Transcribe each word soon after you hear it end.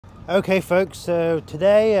Okay folks, so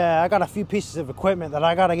today I got a few pieces of equipment that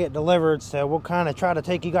I got to get delivered, so we'll kind of try to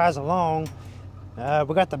take you guys along.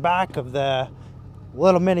 We got the back of the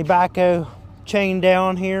little mini backhoe chain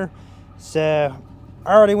down here, so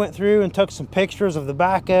I already went through and took some pictures of the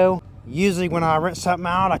backhoe. Usually when I rent something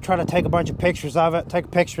out, I try to take a bunch of pictures of it, take a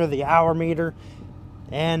picture of the hour meter,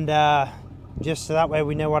 and just so that way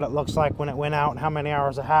we know what it looks like when it went out and how many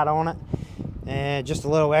hours it had on it. And just a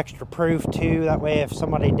little extra proof too, that way if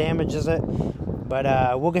somebody damages it. But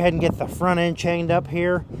we'll go ahead and get the front end chained up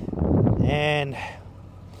here, and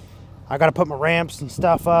I got to put my ramps and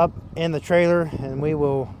stuff up in the trailer, and we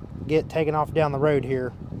will get taken off down the road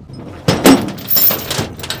here.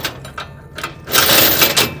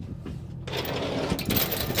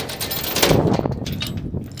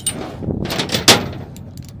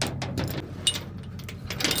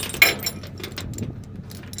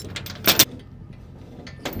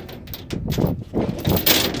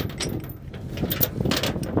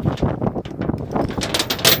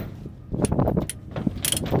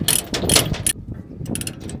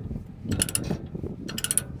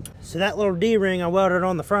 So that little D-ring I welded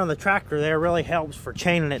on the front of the tractor there really helps for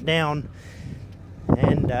chaining it down,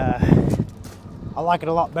 and I like it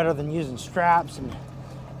a lot better than using straps, and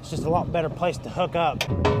it's just a lot better place to hook up.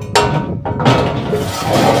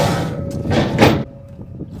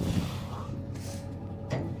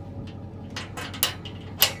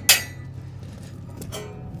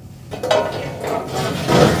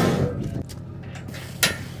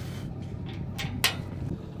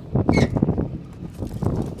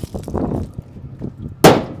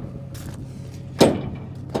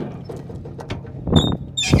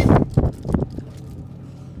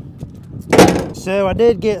 So I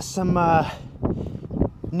did get some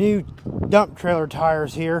new dump trailer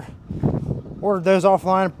tires here. Ordered those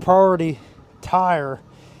offline, Priority Tire.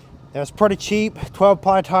 It was pretty cheap, 12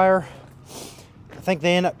 ply tire. I think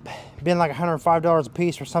they end up being like $105 a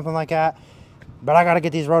piece or something like that. But I gotta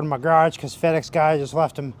get these rode in my garage because FedEx guy just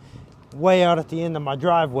left them way out at the end of my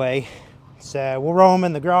driveway. So we'll roll them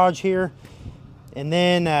in the garage here, and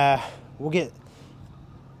then we'll get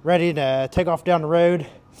ready to take off down the road,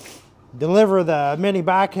 deliver the mini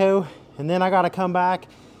backhoe, and then I got to come back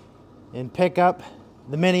and pick up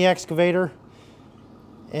the mini excavator.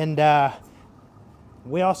 And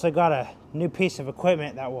we also got a new piece of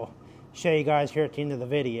equipment that we'll show you guys here at the end of the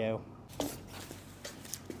video.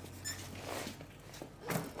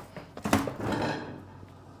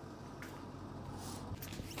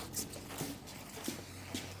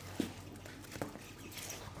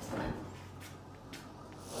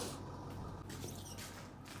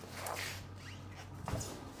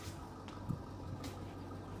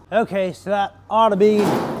 Okay, so that ought to be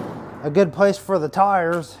a good place for the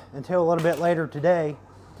tires until a little bit later today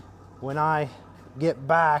when I get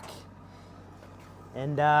back.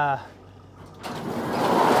 And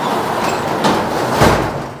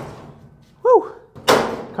whew,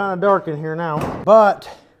 kind of dark in here now, but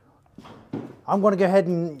I'm going to go ahead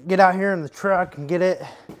and get out here in the truck and get it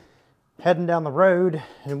heading down the road,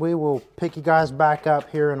 and we will pick you guys back up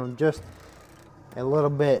here in just a little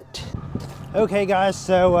bit. Okay guys,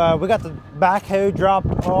 so we got the backhoe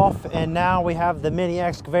dropped off, and now we have the mini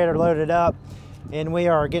excavator loaded up, and we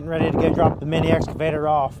are getting ready to go drop the mini excavator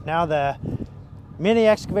off. Now the mini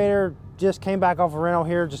excavator just came back off a rental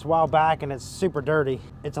here just a while back, and it's super dirty.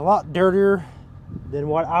 It's a lot dirtier than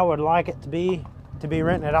what I would like it to be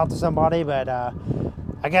renting it out to somebody, but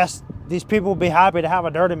I guess these people will be happy to have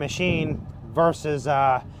a dirty machine versus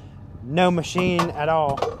no machine at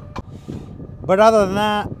all. But other than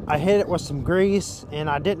that, I hit it with some grease, and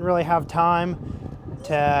I didn't really have time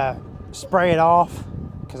to spray it off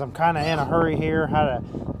because I'm kind of in a hurry here. Had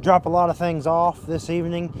to drop a lot of things off this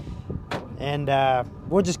evening, and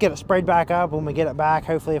we'll just get it sprayed back up when we get it back,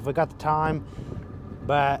 hopefully, if we got the time.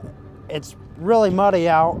 But it's really muddy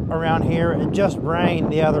out around here. It just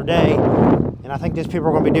rained the other day, and I think these people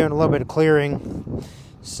are going to be doing a little bit of clearing.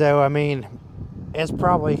 So, I mean, it's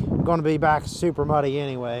probably going to be back super muddy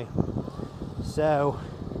anyway. So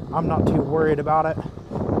I'm not too worried about it.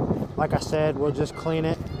 Like I said, we'll just clean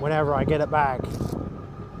it whenever I get it back.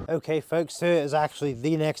 Okay folks, so it is actually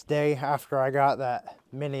the next day after I got that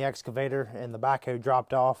mini excavator and the backhoe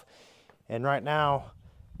dropped off. And right now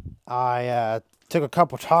I took a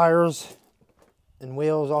couple tires and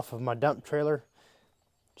wheels off of my dump trailer.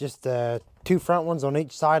 Just two front ones on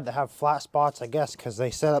each side that have flat spots, I guess, because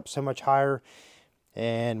they set up so much higher.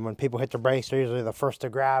 And when people hit their brakes, they're usually the first to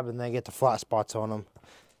grab, and they get the flat spots on them.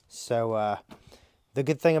 So the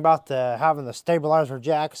good thing about having the stabilizer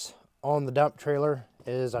jacks on the dump trailer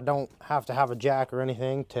is I don't have to have a jack or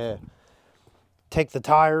anything to take the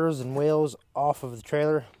tires and wheels off of the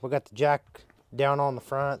trailer. We got the jack down on the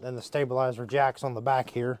front and the stabilizer jack's on the back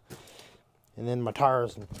here. And then my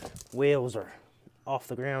tires and wheels are off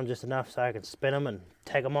the ground just enough so I can spin them and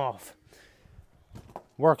take them off.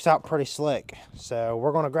 Works out pretty slick. So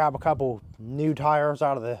we're going to grab a couple new tires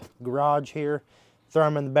out of the garage here, throw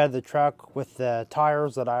them in the bed of the truck with the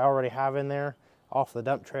tires that I already have in there off the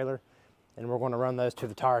dump trailer, and we're going to run those to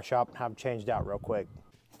the tire shop and have them changed out real quick.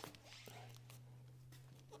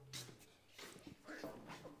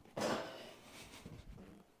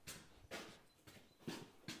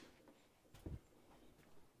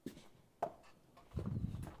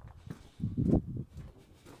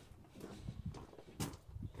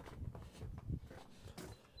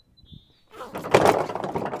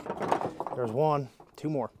 There's one, two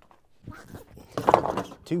more.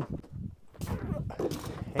 2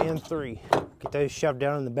 and 3. Get those shoved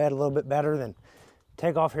down in the bed a little bit better, then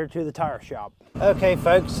take off here to the tire shop. Okay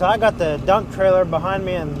folks, so I got the dump trailer behind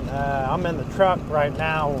me and I'm in the truck right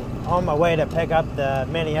now on my way to pick up the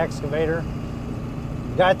mini excavator.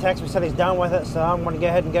 The guy texted me, said he's done with it, so I'm going to go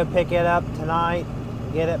ahead and go pick it up tonight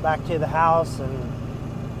and get it back to the house. And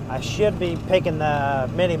I should be picking the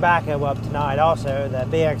mini backhoe up tonight also, the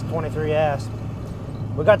BX23S.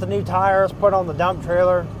 We got the new tires put on the dump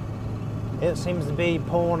trailer. It seems to be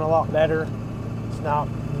pulling a lot better. It's not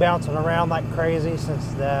bouncing around like crazy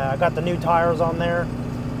since I got the new tires on there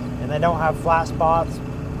and they don't have flat spots.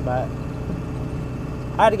 But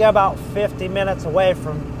I had to go about 50 minutes away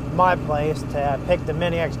from my place to pick the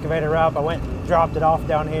mini excavator up. I went and dropped it off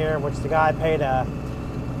down here, which the guy paid a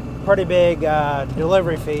pretty big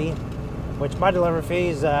delivery fee, which my delivery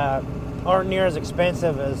fees aren't near as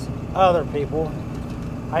expensive as other people.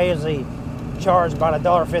 I usually charge about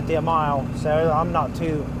 $1.50 a mile, so I'm not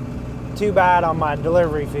too bad on my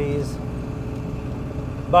delivery fees.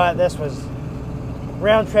 But this was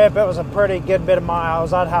round trip. It was a pretty good bit of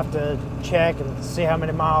miles. I'd have to check and see how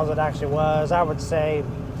many miles it actually was. I would say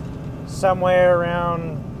somewhere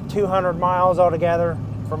around 200 miles altogether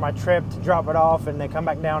for my trip to drop it off and then come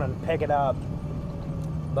back down and pick it up.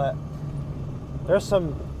 But there's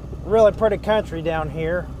some really pretty country down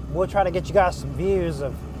here. We'll try to get you guys some views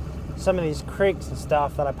of some of these creeks and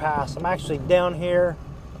stuff that I pass. I'm actually down here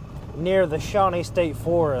near the Shawnee State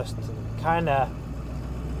Forest, kind of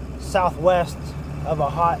southwest of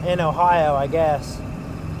Ohio, I guess.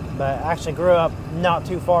 But I actually grew up not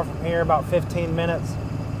too far from here, about 15 minutes.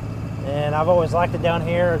 And I've always liked it down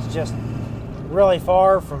here. It's just really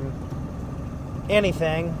far from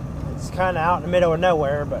anything. It's kind of out in the middle of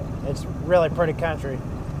nowhere, but it's really pretty country.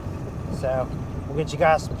 So we'll get you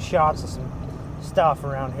guys some shots of some stuff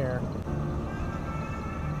around here.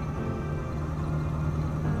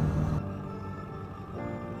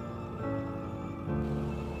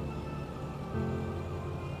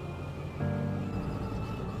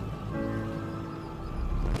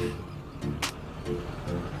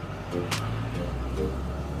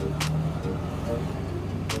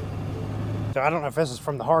 So I don't know if this is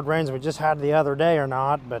from the hard rains we just had the other day or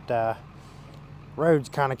not, but road's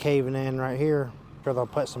kind of caving in right here. Sure they'll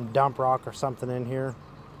put some dump rock or something in here.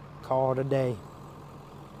 Call it a day.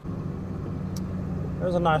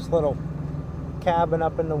 There's a nice little cabin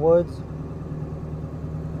up in the woods.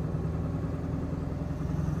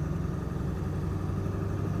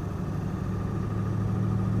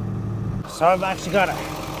 So I've actually got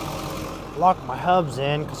to lock my hubs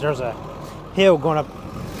in because there's a hill going up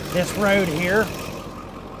this road here.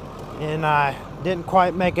 And I didn't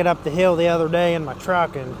quite make it up the hill the other day in my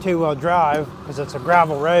truck in two-wheel drive because it's a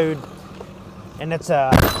gravel road and it's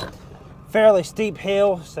a fairly steep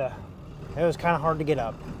hill, so it was kind of hard to get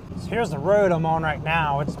up. So here's the road I'm on right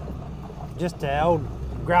now. It's just an old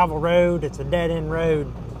gravel road. It's a dead-end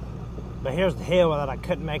road, but here's the hill that I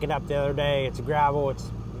couldn't make it up the other day. It's gravel.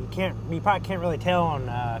 You probably can't really tell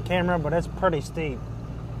on camera, but it's pretty steep.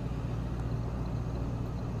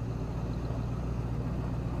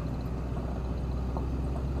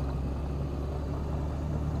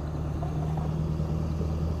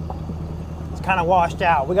 Kind of washed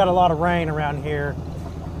out. We got a lot of rain around here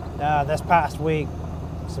this past week.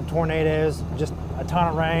 Some tornadoes, just a ton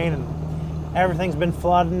of rain, and everything's been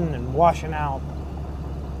flooding and washing out.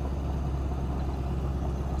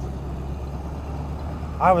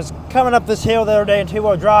 I was coming up this hill the other day in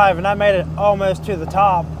two-wheel drive and I made it almost to the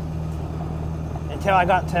top until I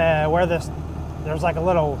got to where there's like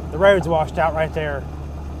the road's washed out right there,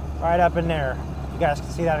 right up in there. You guys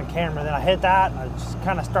can see that on camera. Then I hit that, I just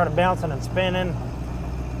kind of started bouncing and spinning.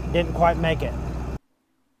 Didn't quite make it.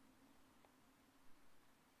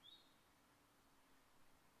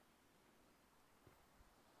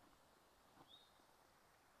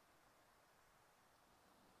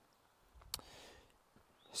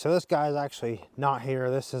 So this guy's actually not here.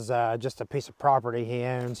 This is just a piece of property he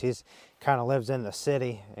owns. He's kind of lives in the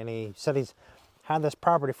city, and he said he's had this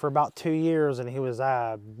property for about 2 years, and he was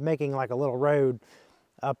making like a little road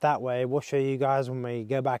up that way. We'll show you guys when we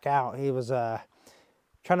go back out. He was trying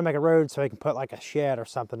to make a road so he can put like a shed or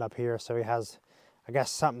something up here, so he has, I guess,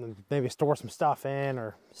 something to maybe store some stuff in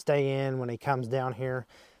or stay in when he comes down here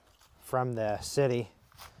from the city.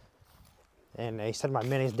 And he said my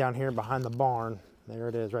Mini's down here behind the barn. There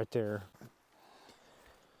it is right there.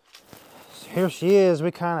 So here she is.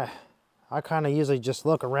 I kind of usually just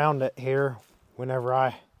look around it here whenever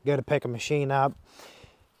I go to pick a machine up.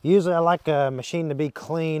 Usually I like a machine to be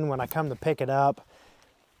clean when I come to pick it up.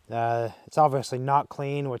 It's obviously not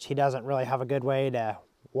clean, which he doesn't really have a good way to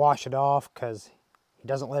wash it off because he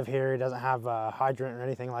doesn't live here. He doesn't have a hydrant or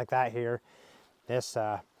anything like that here. This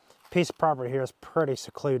piece of property here is pretty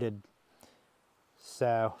secluded.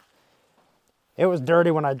 So it was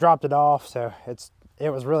dirty when I dropped it off, so it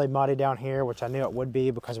was really muddy down here, which I knew it would be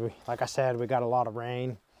because like I said, we got a lot of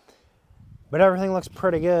rain. But everything looks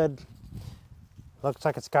pretty good. Looks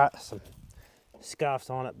like it's got some scuffs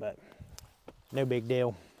on it, but no big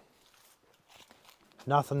deal.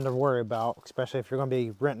 Nothing to worry about, especially if you're going to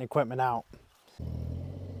be renting equipment out.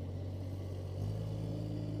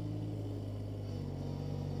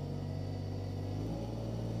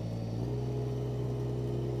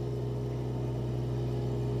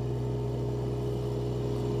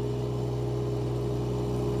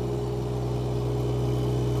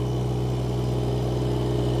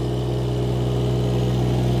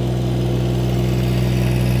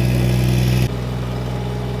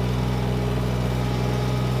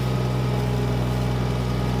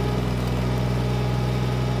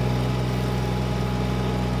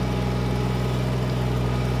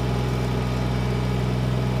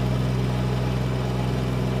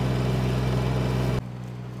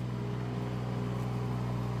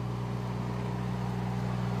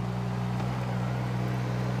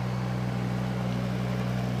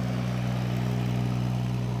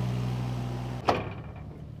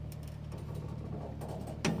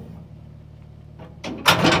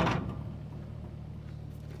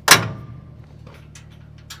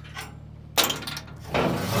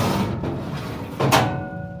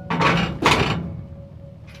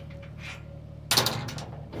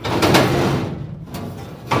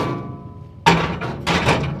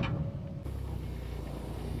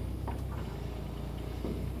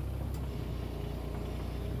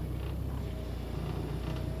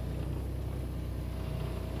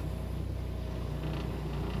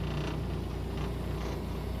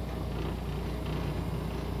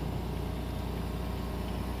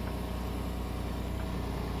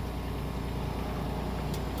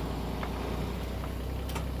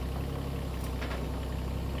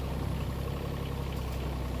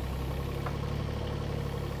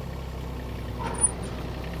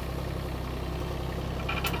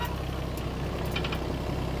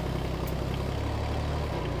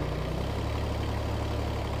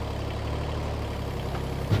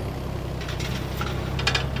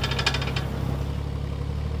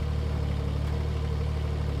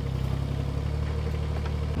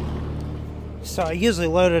 So I usually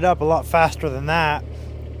load it up a lot faster than that,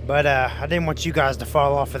 but I didn't want you guys to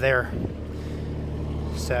fall off of there.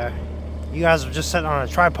 So you guys are just sitting on a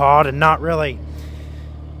tripod and not really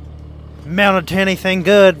mounted to anything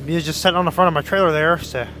good. You're just sitting on the front of my trailer there,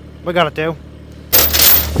 so we got it do.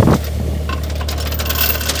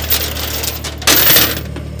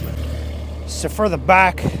 So for the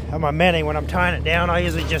back of my Mini, when I'm tying it down, I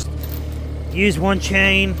usually just use one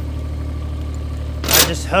chain. I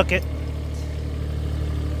just hook it.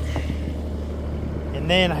 And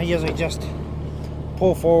then I usually just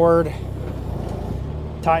pull forward,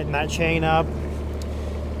 tighten that chain up.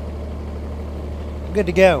 Good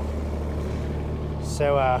to go.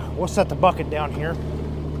 So we'll set the bucket down here.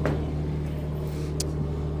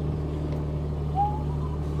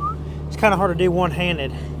 It's kind of hard to do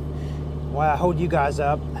one-handed while I hold you guys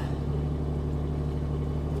up.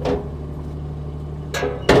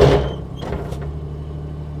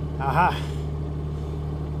 Aha.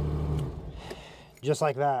 Just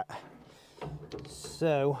like that.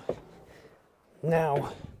 So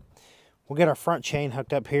now we'll get our front chain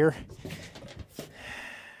hooked up here.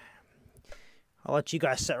 I'll let you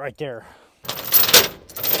guys sit right there.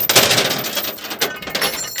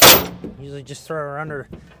 Usually just throw her under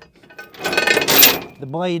the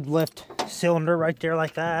blade lift cylinder right there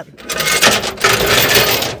like that.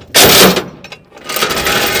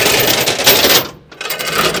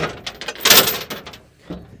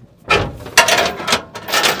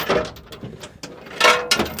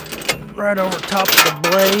 right over top of the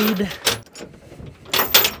blade.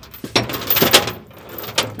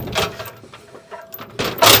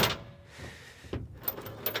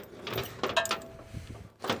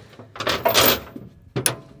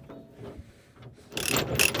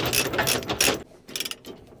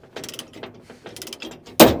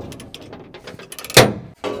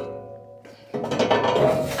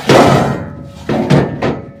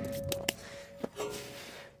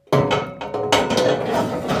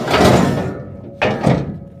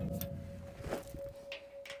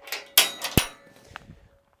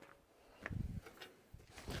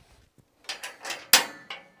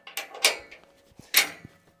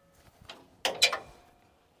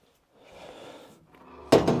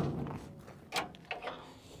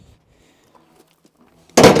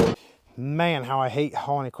 Man, how I hate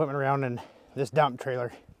hauling equipment around in this dump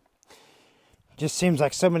trailer. Just seems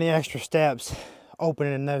like so many extra steps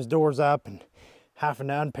opening those doors up and having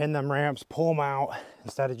to unpin them ramps, pull them out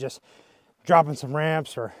instead of just dropping some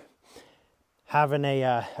ramps, or having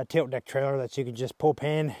a tilt deck trailer that you can just pull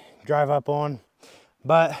pin, drive up on.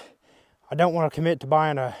 But I don't want to commit to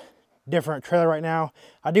buying a different trailer right now.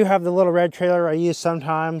 I do have the little red trailer I use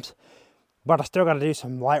sometimes, but I still got to do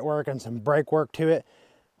some light work and some brake work to it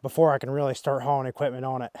before I can really start hauling equipment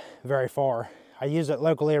on it very far. I use it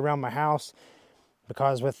locally around my house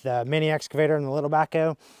because with the mini excavator and the little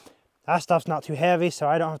backhoe, that stuff's not too heavy, so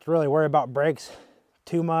I don't have to really worry about brakes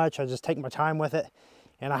too much. I just take my time with it,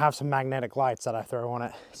 and I have some magnetic lights that I throw on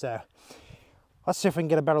it. So let's see if we can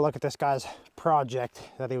get a better look at this guy's project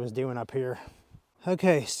that he was doing up here.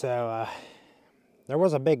 Okay, so there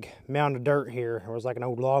was a big mound of dirt here. It was like an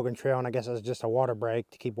old logging trail, and I guess it was just a water break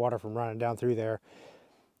to keep water from running down through there.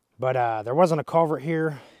 But there wasn't a culvert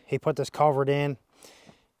here. He put this culvert in.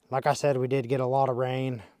 Like I said, we did get a lot of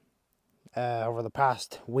rain over the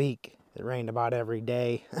past week. It rained about every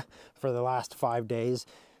day for the last 5 days.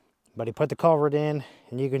 But he put the culvert in,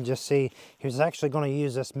 and you can just see he was actually going to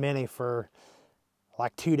use this mini for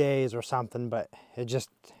like 2 days or something, but it's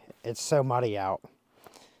so muddy out.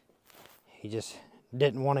 He just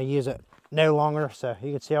didn't want to use it no longer, so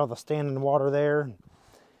you can see all the standing water there.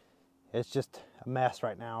 It's just a mess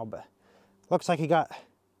right now, but looks like he got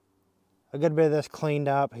a good bit of this cleaned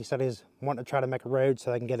up. He said he's wanting to try to make a road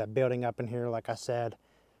so they can get a building up in here, like I said.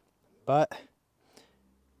 But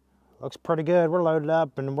looks pretty good. We're loaded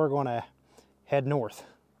up and we're going to head north.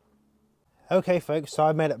 Okay, folks, so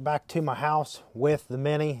I made it back to my house with the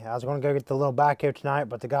Mini. I was going to go get the little backhoe tonight,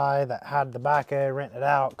 but the guy that had the backhoe rented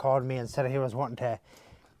out called me and said he was wanting to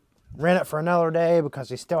rent it for another day because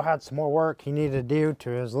he still had some more work he needed to do to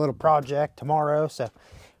his little project tomorrow. So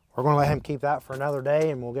we're going to let him keep that for another day,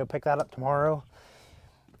 and we'll go pick that up tomorrow.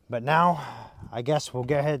 But now I guess we'll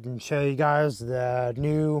go ahead and show you guys the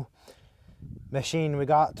new machine we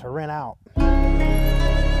got to rent out.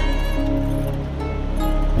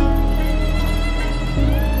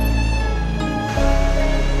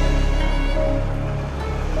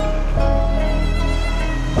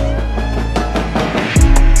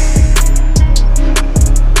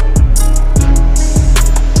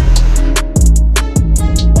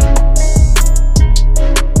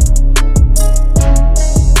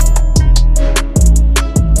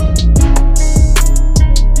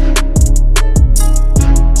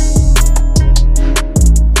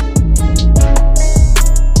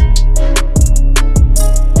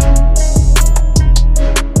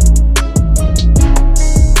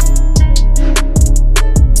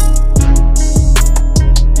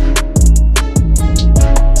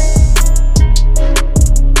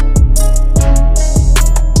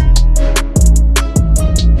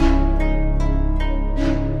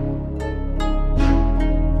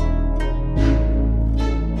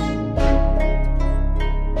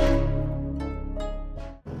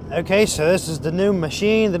 Okay, so this is the new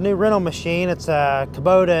machine, the new rental machine. It's a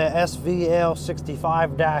Kubota SVL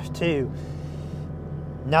 65-2.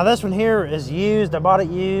 Now this one here is used. I bought it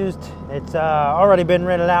used. It's already been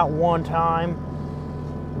rented out one time.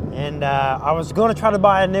 And I was going to try to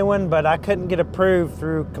buy a new one, but I couldn't get approved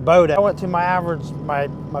through Kubota. I went to my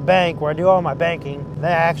bank where I do all my banking. They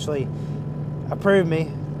actually approved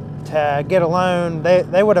me to get a loan.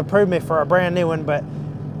 They would approve me for a brand new one, but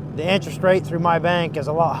the interest rate through my bank is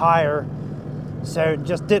a lot higher, so it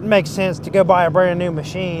just didn't make sense to go buy a brand new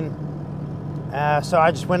machine. So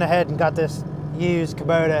I just went ahead and got this used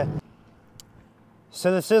Kubota.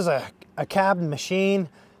 So this is a cab machine.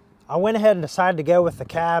 I went ahead and decided to go with the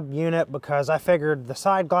cab unit because I figured the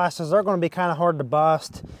side glasses are going to be kind of hard to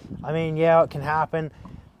bust. I mean, yeah, it can happen,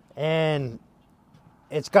 and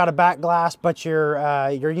it's got a back glass, but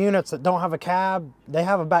your units that don't have a cab, they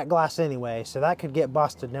have a back glass anyway, so that could get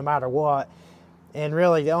busted no matter what. And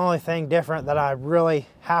really the only thing different that I really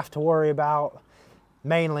have to worry about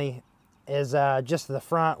mainly is just the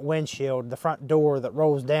front windshield, the front door that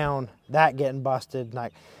rolls down, that getting busted.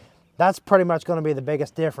 Like, that's pretty much going to be the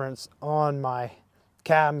biggest difference on my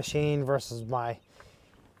cab machine versus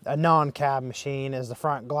a non-cab machine, is the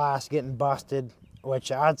front glass getting busted,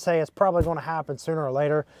 which I'd say is probably going to happen sooner or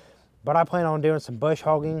later. But I plan on doing some bush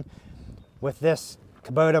hogging with this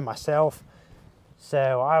Kubota myself.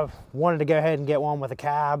 So I wanted to go ahead and get one with a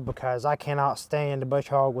cab because I cannot stand to bush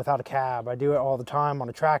hog without a cab. I do it all the time on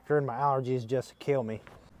a tractor and my allergies just kill me.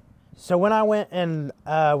 So when I went and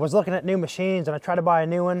was looking at new machines and I tried to buy a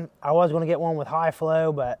new one, I was going to get one with high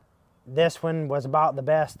flow, but this one was about the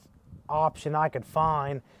best option I could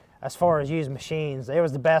find as far as used machines. It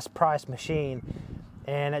was the best price machine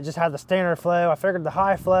and it just had the standard flow. I figured the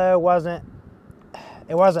high flow wasn't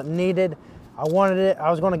needed. I wanted it.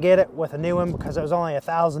 I was going to get it with a new one because it was only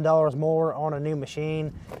 $1,000 more on a new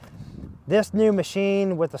machine. This new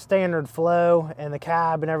machine with the standard flow and the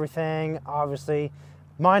cab and everything, obviously,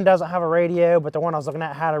 mine doesn't have a radio, but the one I was looking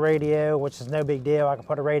at had a radio, which is no big deal. I can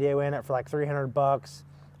put a radio in it for like 300 bucks,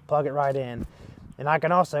 plug it right in. And I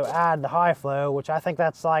can also add the high flow, which I think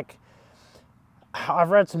that's like,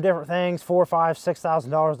 I've read some different things, $4,000, $5,000,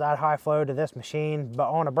 $6,000 to add high flow to this machine.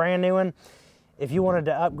 But on a brand new one, if you wanted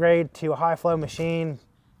to upgrade to a high flow machine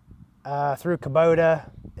through Kubota,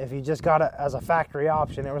 if you just got it as a factory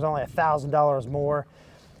option, it was only $1,000 more.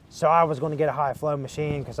 So I was going to get a high flow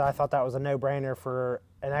machine because I thought that was a no-brainer for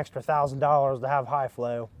an extra $1,000 to have high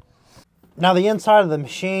flow. Now the inside of the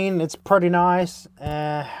machine, it's pretty nice.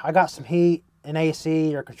 I got some heat and AC.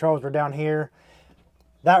 Your controls are down here.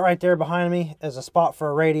 That right there behind me is a spot for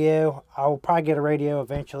a radio. I will probably get a radio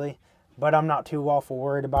eventually, but I'm not too awful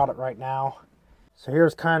worried about it right now. So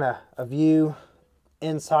here's kind of a view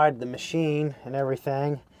inside the machine and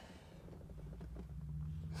everything.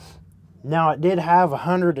 Now it did have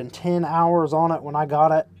 110 hours on it when I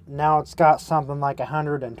got it. Now it's got something like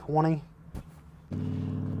 120.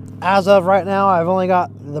 As of right now, I've only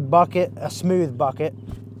got the bucket, a smooth bucket,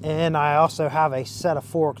 and I also have a set of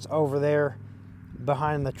forks over there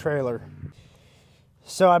behind the trailer.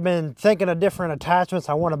 So I've been thinking of different attachments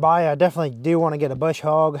I want to buy. I definitely do want to get a bush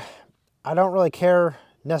hog. I don't really care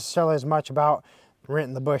necessarily as much about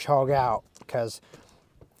renting the bush hog out because,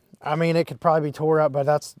 I mean, it could probably be tore up, but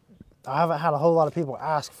I haven't had a whole lot of people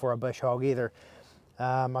ask for a bush hog either.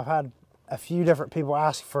 I've had a few different people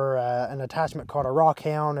ask for an attachment called a rock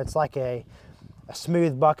hound. It's like a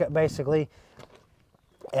smooth bucket basically.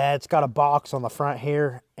 It's got a box on the front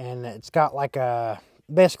here and it's got like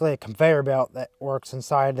basically a conveyor belt that works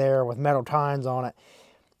inside there with metal tines on it,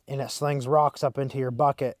 and it slings rocks up into your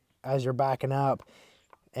bucket as you're backing up,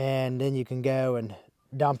 and then you can go and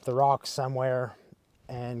dump the rocks somewhere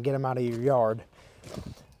and get them out of your yard.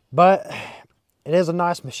 But it is a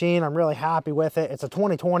nice machine. I'm really happy with it. It's a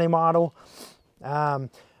 2020 model.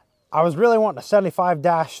 I was really wanting a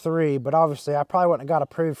 75-3, but obviously I probably wouldn't have got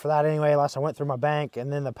approved for that anyway unless I went through my bank,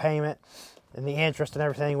 and then the payment and the interest and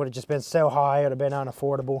everything would have just been so high it would have been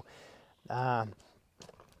unaffordable.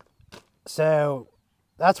 So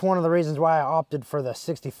that's one of the reasons why I opted for the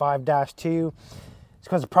 65-2. It's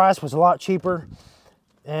because the price was a lot cheaper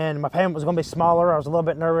and my payment was going to be smaller. I was a little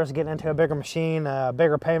bit nervous getting into a bigger machine, a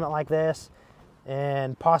bigger payment like this,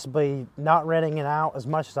 and possibly not renting it out as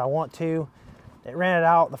much as I want to. It rented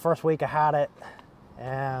out the first week I had it,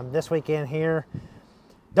 and this weekend here,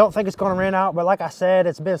 don't think it's going to rent out, but like I said,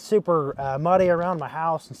 it's been super muddy around my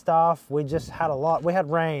house and stuff. We just had we had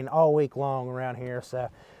rain all week long around here, so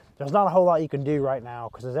there's not a whole lot you can do right now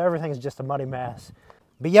because everything's just a muddy mess.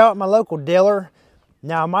 But yeah, at my local dealer,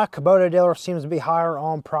 now my Kubota dealer seems to be higher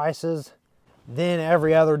on prices than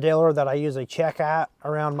every other dealer that I usually check at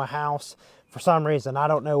around my house. For some reason, I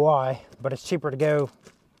don't know why, but it's cheaper to go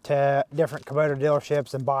to different Kubota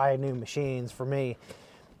dealerships and buy new machines for me.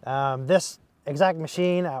 This exact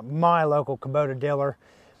machine at my local Kubota dealer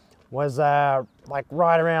was like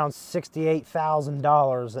right around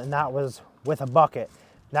 $68,000, and that was with a bucket.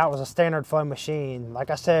 That was a standard flow machine. Like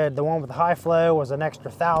I said, the one with the high flow was an extra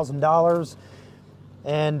 $1,000,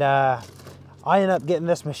 and I ended up getting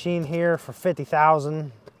this machine here for $50,000.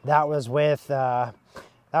 That was with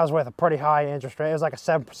a pretty high interest rate. It was like a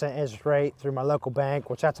 7% interest rate through my local bank,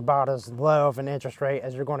 which that's about as low of an interest rate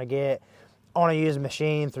as you're going to get on a used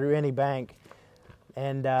machine through any bank.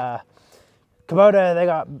 And Kubota, they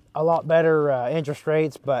got a lot better interest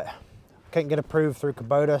rates, but couldn't get approved through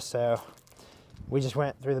Kubota, so we just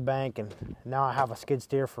went through the bank, and now I have a skid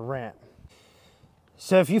steer for rent.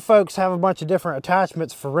 So if you folks have a bunch of different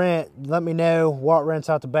attachments for rent, let me know what rents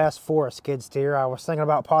out the best for a skid steer. I was thinking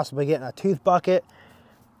about possibly getting a tooth bucket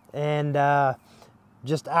and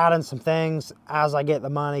just adding some things as I get the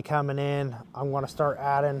money coming in. I'm going to start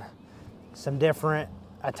adding some different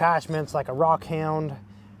attachments like a rock hound,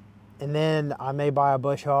 and then I may buy a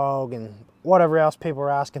bush hog and whatever else people are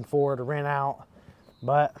asking for to rent out.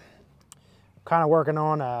 But I'm kind of working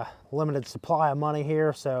on a limited supply of money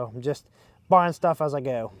here, so I'm just buying stuff as I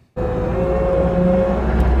go.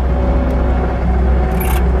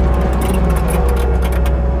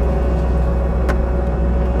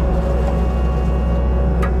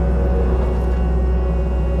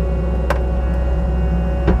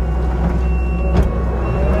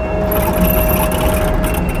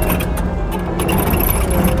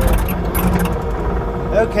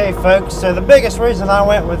 Okay folks, so the biggest reason I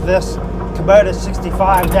went with this Kubota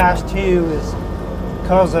 65-2 is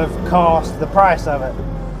because of cost, the price of it.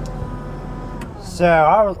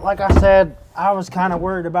 So like I said, I was kind of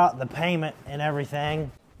worried about the payment and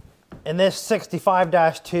everything. And this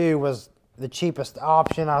 65-2 was the cheapest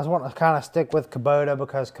option. I was wanting to kind of stick with Kubota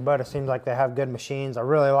because Kubota seems like they have good machines. I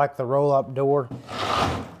really like the roll-up door.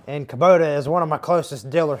 And Kubota is one of my closest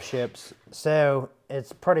dealerships, so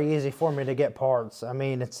it's pretty easy for me to get parts. I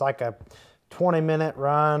mean, it's like a 20-minute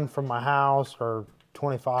run from my house, or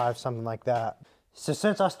 25, something like that. So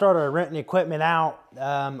since I started renting equipment out,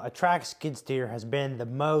 a track skid steer has been the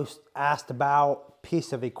most asked about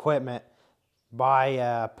piece of equipment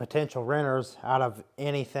by potential renters out of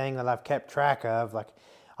anything that I've kept track of. Like,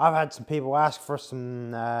 I've had some people ask for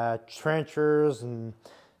some trenchers and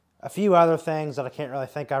a few other things that I can't really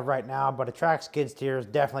think of right now, but a track skid steer has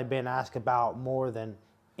definitely been asked about more than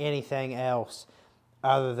anything else,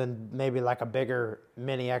 other than maybe like a bigger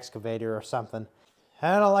mini excavator or something.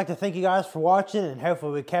 And I'd like to thank you guys for watching, and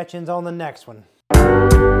hopefully we catch you on the next one.